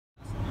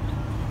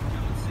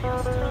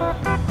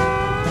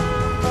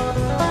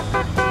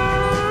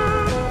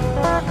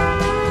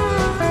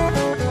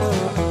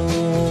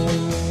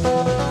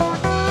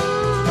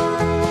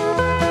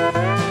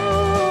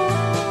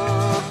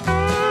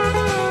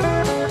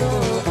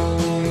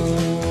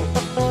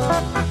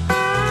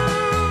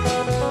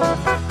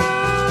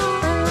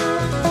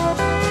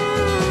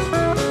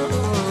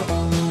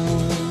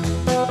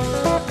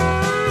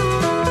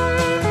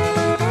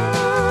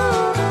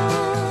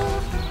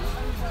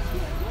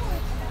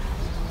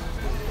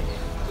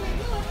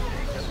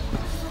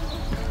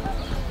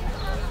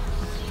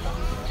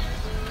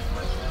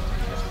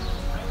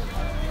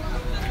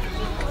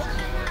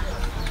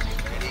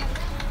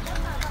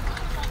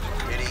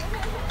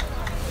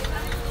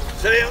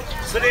Sit down,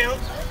 sit down,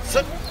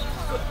 sit.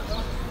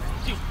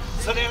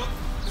 Sit down,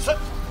 sit,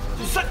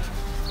 sit.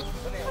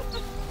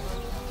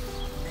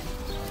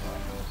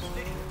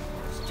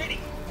 Steady,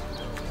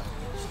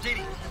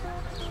 steady,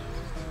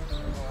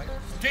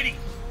 steady,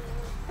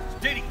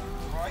 steady,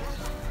 right,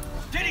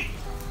 steady,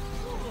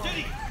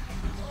 steady,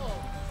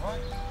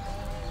 right,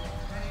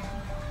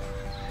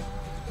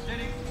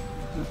 steady,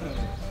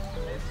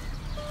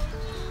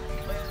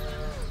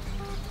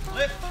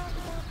 left,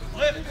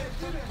 left,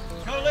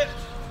 go left.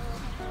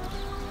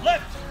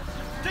 Left,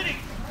 steady,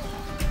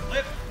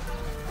 left,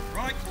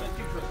 right,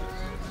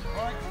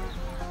 right,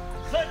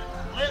 sit,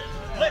 left,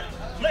 left,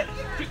 left,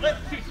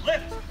 left,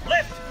 left,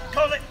 left,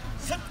 go left,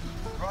 sit,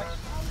 right,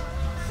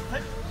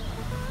 sit,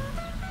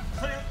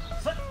 sit down,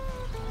 sit,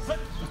 sit,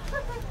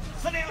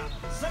 sit down,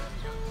 sit,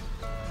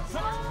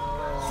 sit,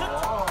 sit,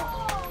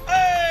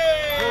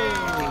 hey!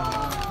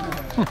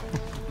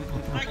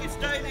 I can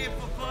stay there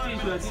for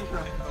 5 minutes.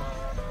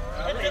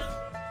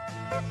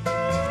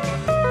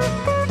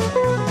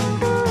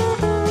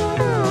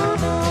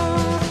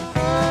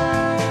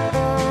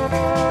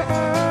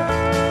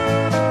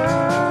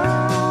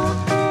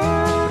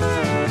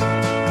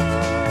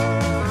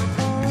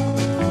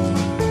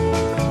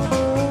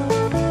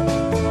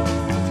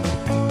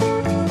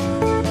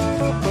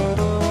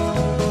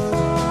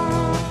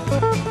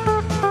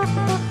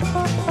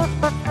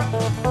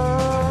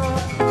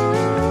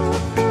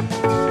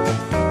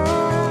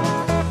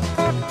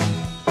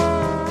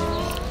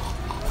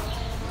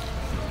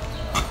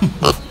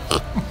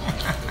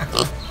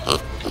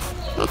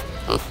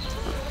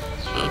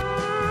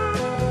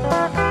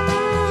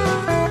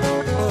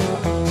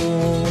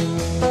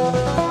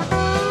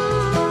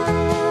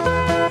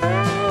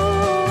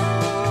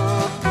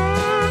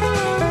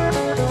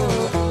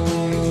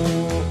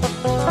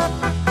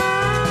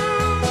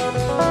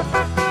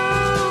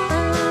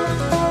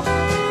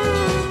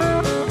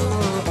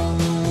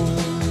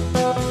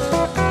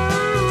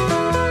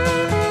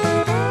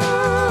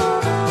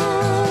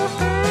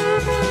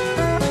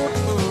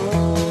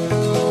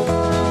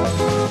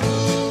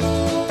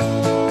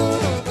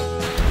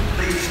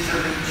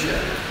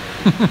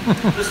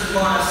 This is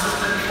my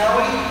assistant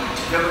Chloe.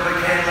 Give her a big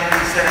hand,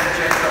 ladies and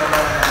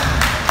gentlemen.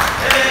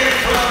 Hey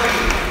Chloe!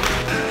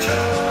 Good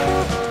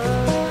job.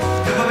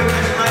 Give her a big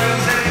hand,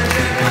 ladies and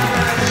gentlemen.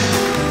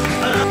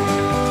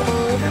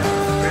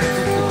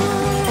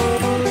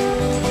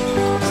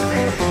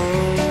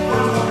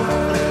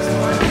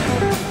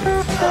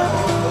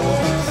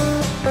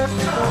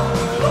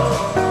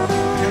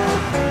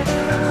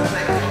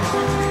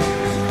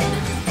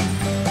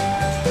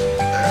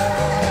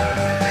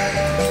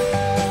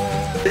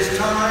 It's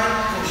time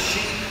for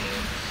sheep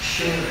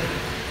shearing.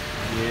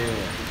 Yeah.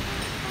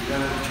 You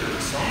don't have to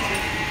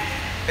excited.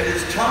 It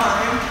is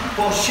time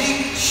for sheep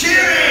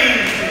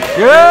shearing.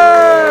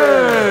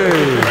 Yay!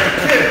 Thank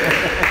you.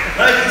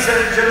 Ladies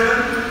and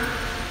gentlemen,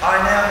 I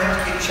now have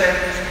to get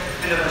changed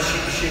into my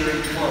sheep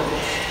shearing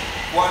clothes.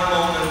 One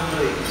moment,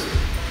 please.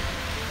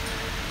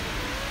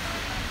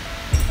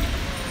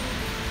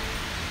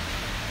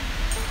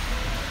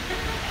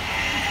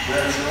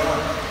 That's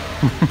right.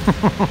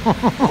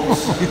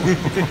 Awesome.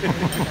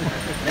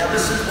 Now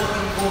this is what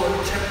we call a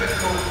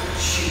typical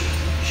sheep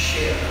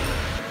shearer.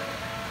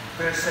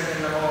 First thing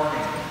in the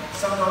morning,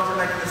 sometimes I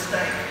make a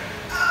mistake.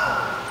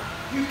 Ow!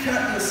 You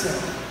cut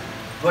yourself.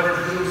 But it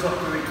heals up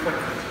very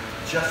quickly,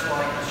 just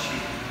like a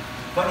sheep.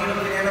 Funny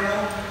looking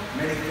animal,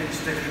 many things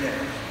sticking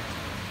out.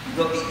 You've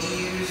got the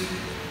ears,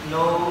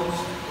 nose,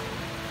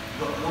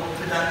 you've got milk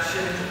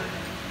production.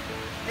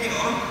 Hang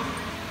on.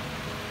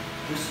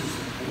 This is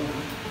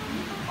important.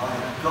 I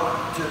have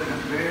got to be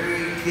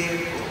very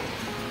careful.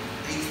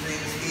 These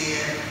things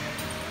here,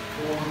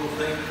 poor little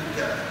thing could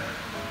go.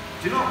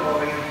 Do not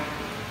worry,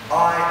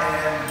 I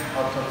am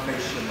a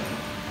professional.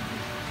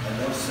 And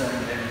no saying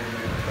that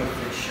we're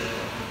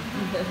professional.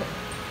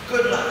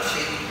 Good luck,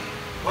 sheep.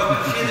 Well,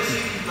 I'm share the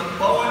sheep, the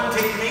bowing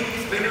technique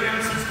has been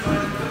around since the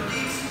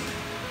 1950s.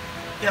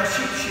 Now,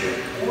 sheep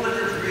shearing, all it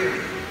is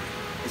really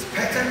is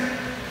pattern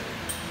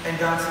and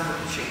dancing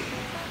with the sheep.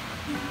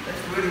 That's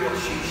really what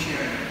sheep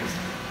shearing is.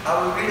 Are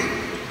we ready?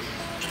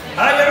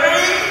 Are you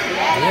ready?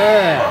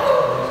 Yeah.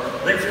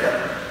 Oh, let's go.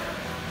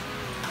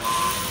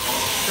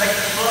 Take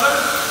the flow.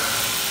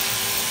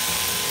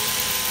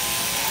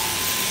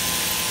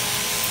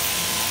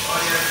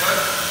 Right here,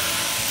 folks.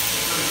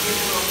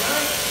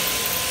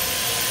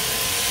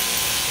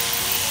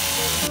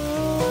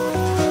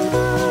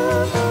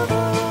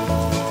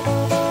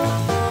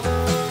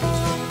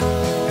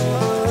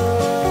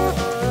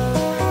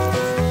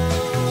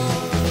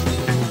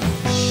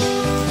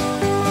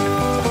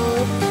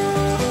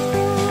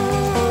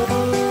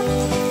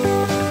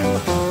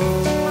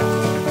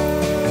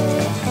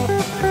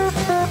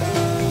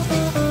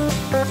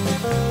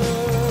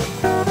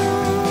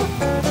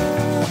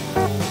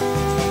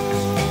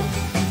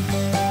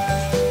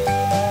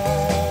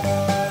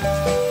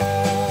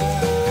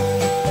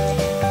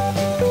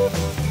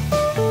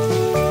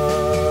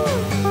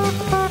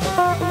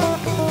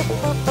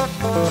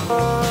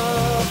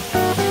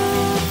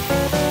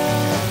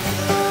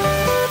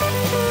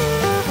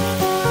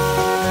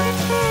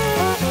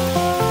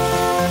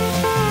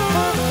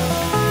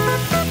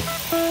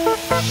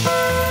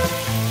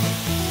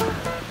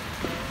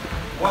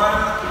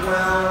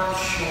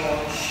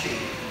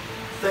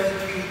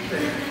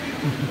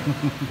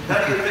 How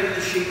do you think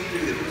the sheep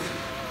feels?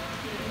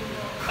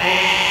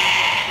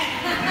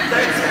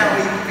 That's how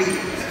he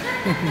feels.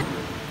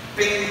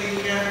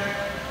 Bing.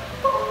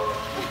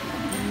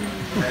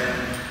 And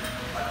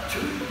a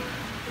two.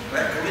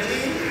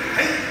 Rattling.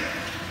 Hey.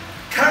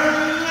 Come.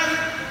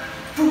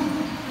 Boom.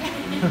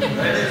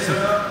 That is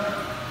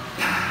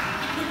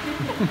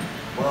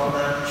well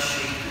done,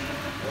 sheep.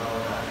 Well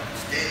done.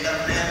 Stand up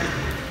now.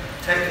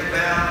 Take a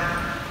bow.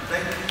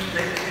 Thank you.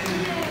 Thank you.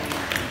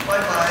 Bye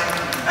bye.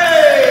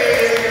 Hey!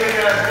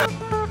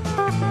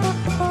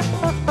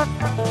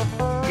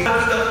 We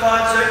got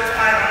 5, 6,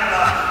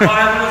 8,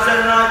 5 was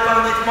an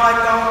iPhone, it's my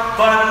phone.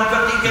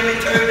 550, give me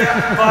 2 now.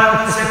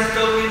 570,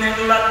 still in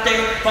a latte.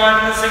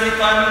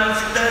 575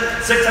 minutes,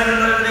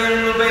 600,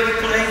 little baby,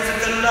 please,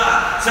 it's a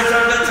lot.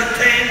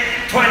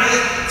 610, 20,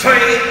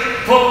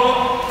 3,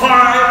 4,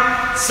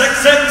 5, 6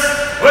 cents.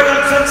 We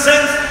got 6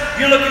 cents.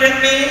 You're looking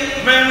at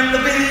me, man with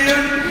the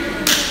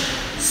beard.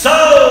 So,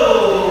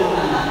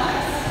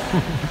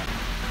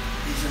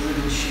 he's a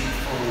little sheep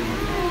for you.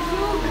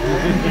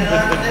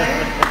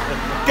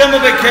 Come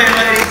over here,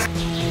 ladies.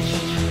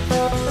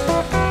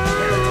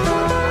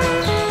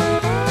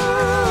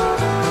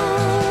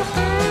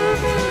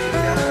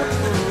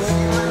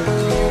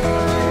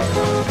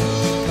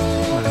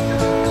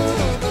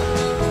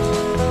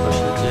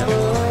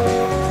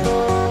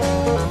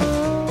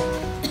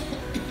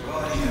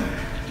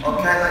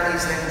 Okay,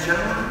 ladies and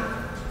gentlemen,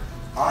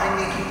 I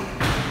need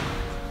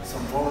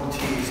some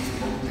volunteers to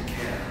milk the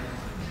cow.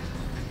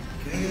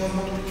 Can anyone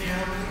milk the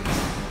cow, please?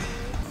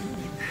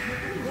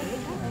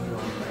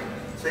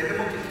 So have you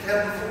milked a cow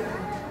before?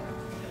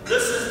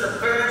 This is the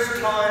first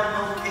time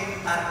milking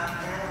a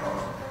cow.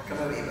 Come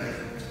over here, mate.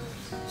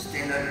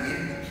 Stand over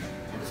here.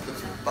 We'll just put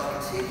some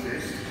buckets here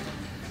first.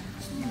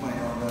 So you might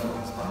not know what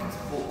this bucket's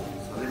for,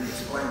 so let me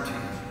explain to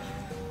you.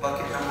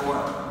 Bucket number 1,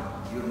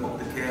 you're going to milk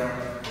the cow.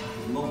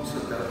 The milk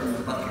will go in the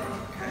bucket,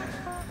 okay?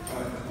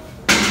 Alright.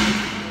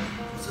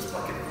 What's this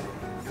bucket for?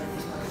 You know what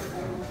this bucket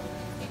for?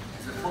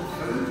 Is it full of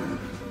food?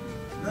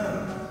 No.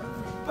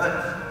 But,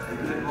 they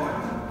did it right.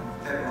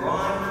 It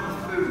rhymes with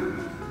food.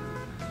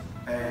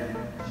 And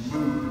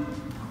moo.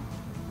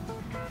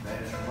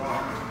 That's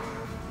right.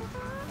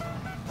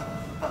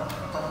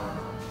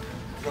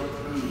 The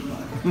food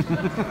bucket.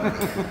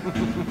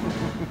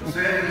 So,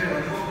 you're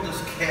going to milk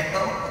this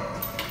cow.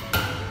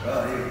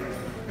 Right here.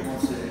 Come on,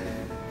 sit.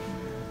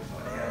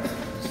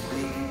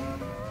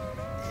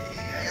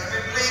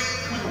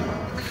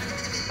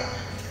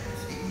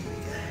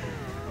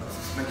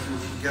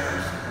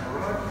 Guys,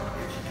 alright?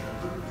 Yes, you can.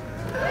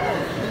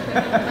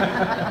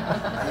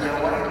 Are you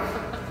awake?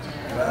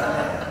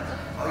 Right.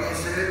 Oh yes,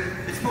 sir.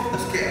 Let's milk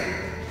this cow.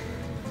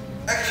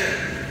 Action!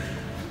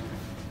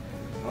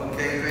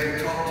 Okay, grab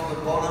top to the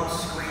bottom,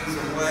 squeeze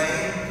away.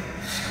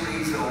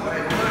 Squeeze away.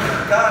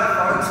 Go,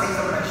 folks, he's a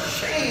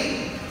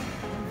machine!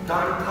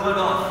 Don't pull it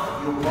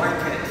off, you'll break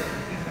it.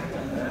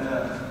 Let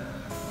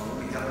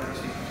me go,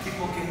 keep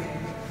looking.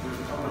 We'll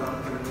pump it up,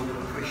 give it a little bit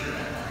of pressure.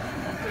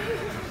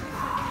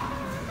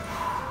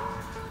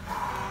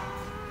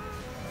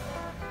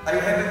 Are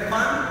you having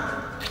fun?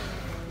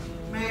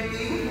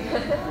 Maybe.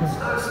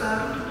 So.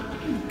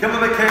 Come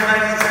over here,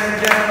 ladies and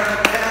gentlemen,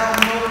 cow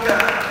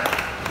milker.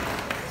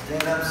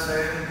 Stand up,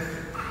 sir.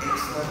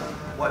 Excellent.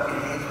 Wipe your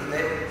hands with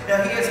that. Now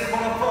he is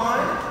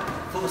qualified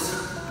for the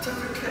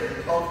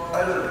certificate of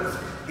owners.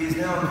 He is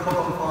now a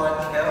qualified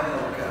cow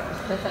milker.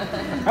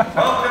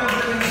 Welcome to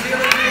the New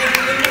Zealand dairy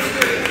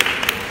industry.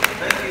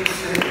 Thank you,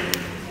 sir.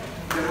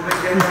 Come over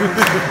here, ladies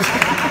and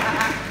gentlemen.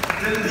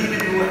 Didn't leave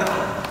it well.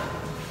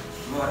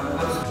 Right,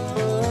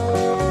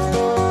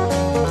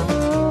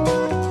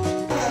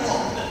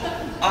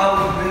 are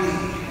we ready?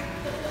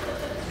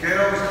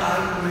 Girls, are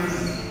you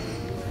ready?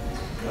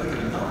 No,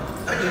 you're not.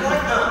 Don't you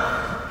like that?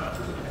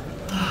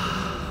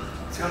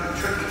 It's going to be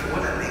tricky to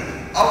win it then.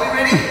 Are we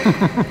ready?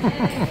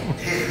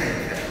 Here they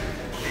come.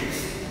 Yes.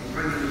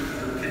 Bring the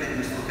kid in,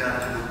 just look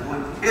after the boy.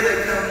 Here they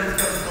come, let's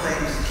go to the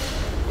lambs.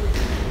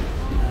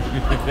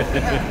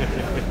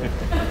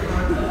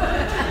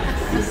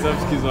 Ils savent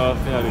ce qu'ils ont à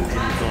faire avec tout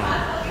le temps.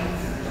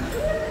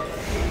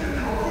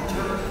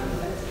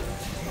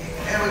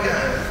 Here we go.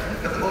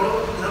 Got the bottle.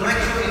 Now make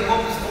sure you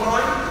walk this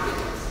line.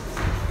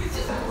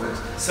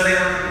 Sit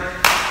down.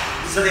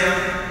 Sit down.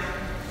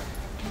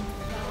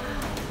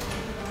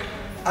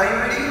 Are you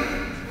ready?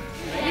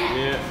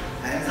 Yeah.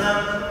 Hands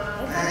up.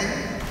 And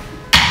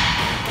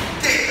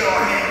get your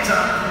hands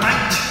up,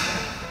 mate.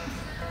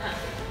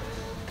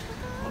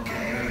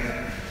 Okay, here we go.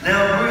 Now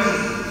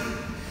breathe.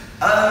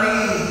 Ali.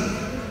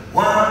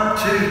 1,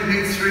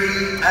 2,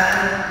 3,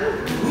 and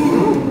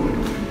woo.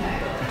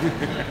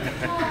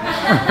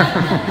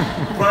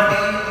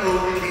 Funny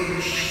looking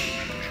sheep.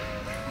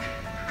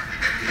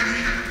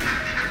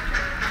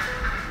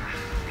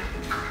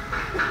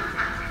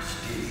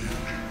 Steady.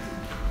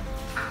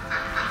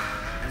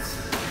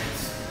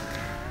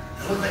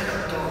 Look at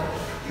that dog.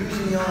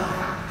 Using the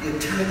eye, the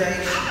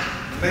intimidation.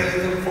 May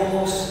the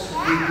force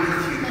be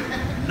with you.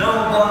 No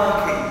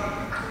barking.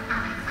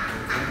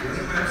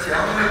 See,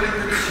 I'm moving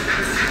the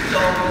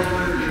dog is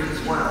moving as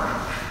well.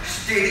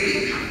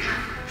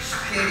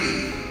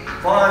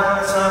 5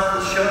 minutes after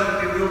the show,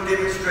 it'll be a real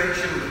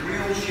demonstration with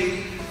real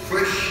sheep,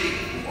 fresh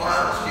sheep,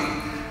 wild sheep,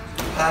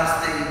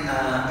 past the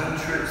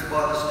entrance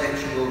by the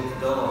statue of the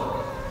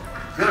dog.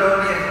 Good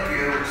on you,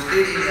 girl.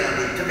 Steady down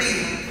there. To me.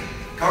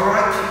 Go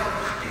right.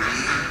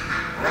 Steady.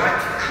 Right.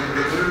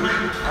 With the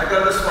movement. I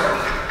go this way.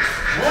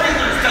 Bring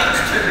those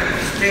ducks to me.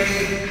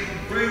 Steady.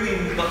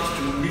 Bringing ducks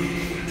to me.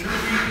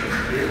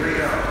 Here we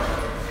go.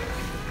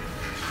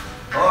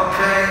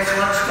 Okay, it's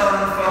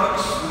lunchtime,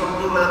 folks. We've got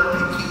a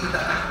little Peking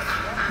duck.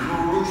 A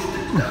little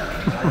roasted duck.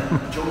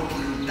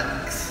 Joking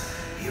ducks.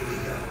 Here we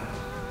go.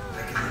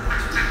 Back in the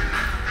box.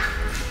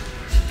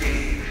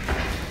 Steady.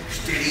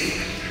 Steady.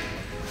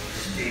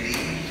 Steady.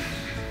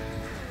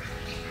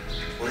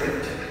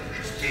 Lift.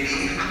 Steady.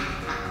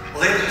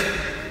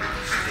 Lift.